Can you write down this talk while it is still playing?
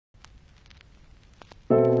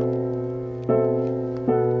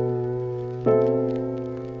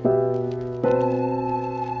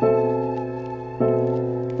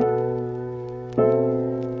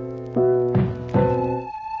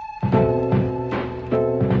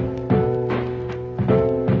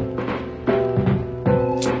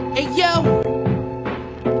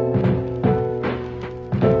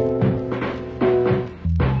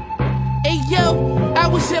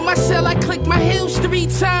In my cell, I clicked my heels 3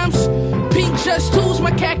 times. Pink Just Tools,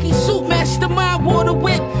 my khaki suit, mastermind, water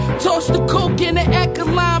whip. Toss the coke in the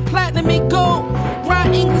Ecoline, platinum and gold.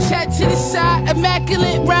 Rhyme English hat to the side,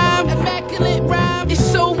 immaculate rhyme, immaculate rhyme. It's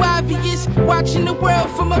so obvious, watching the world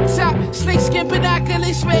from up top. Snakeskin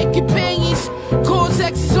binoculars, red companions. Cause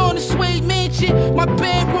X's on the suede mansion. My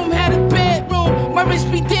bedroom had a bedroom, my wrist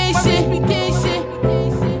be dancing,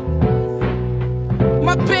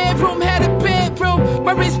 My bedroom had a bedroom,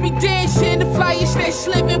 my wrist be dancing. The flyers that's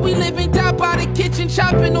living, we living down by the kitchen,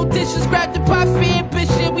 chopping on dishes, grabbed the pot for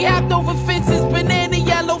ambition. We hopped over fences, banana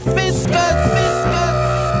yellow fiskers.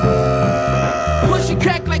 Pushing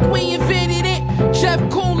crack like we invented it. Jeff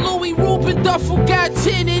Kuhn, Louis Rubin, Duffel got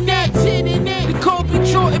 10 in that. The Kobe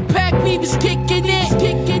Jordan pack, we was kicking it.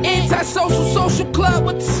 Anti-social, social club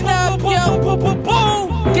with the snub, yo.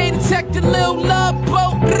 They detected Lil Love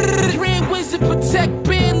Boat. Grand Wizard, protect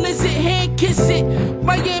Ben Lizard, hand kiss it.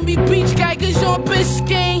 Miami Beach guy, cause on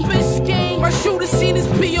Biscayne. My shooter seen his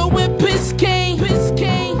P.O. in Biscayne.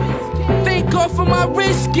 Thank God for my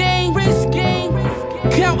wrist game.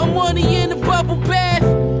 Counting money in the bubble bath.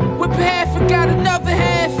 Whip half and got another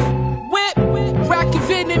half. Whip, rockin'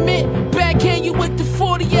 venomant. Backhand you with the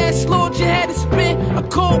 40 ass Lord, you had to spin a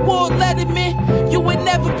Cold War letterman. You would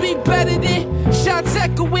never be better than shots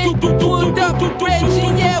echoing. Pulled up,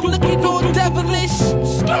 Reggie, yeah, looking all devilish.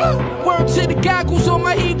 Word to the goggles on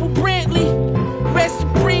my Hebrew Brantley. Red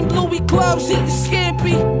Supreme Louis gloves, eating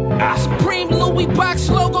scampi. Supreme Louis box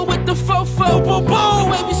logo with the fofo.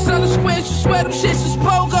 The way we sell the squares, you swear them shits is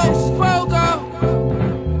pogo.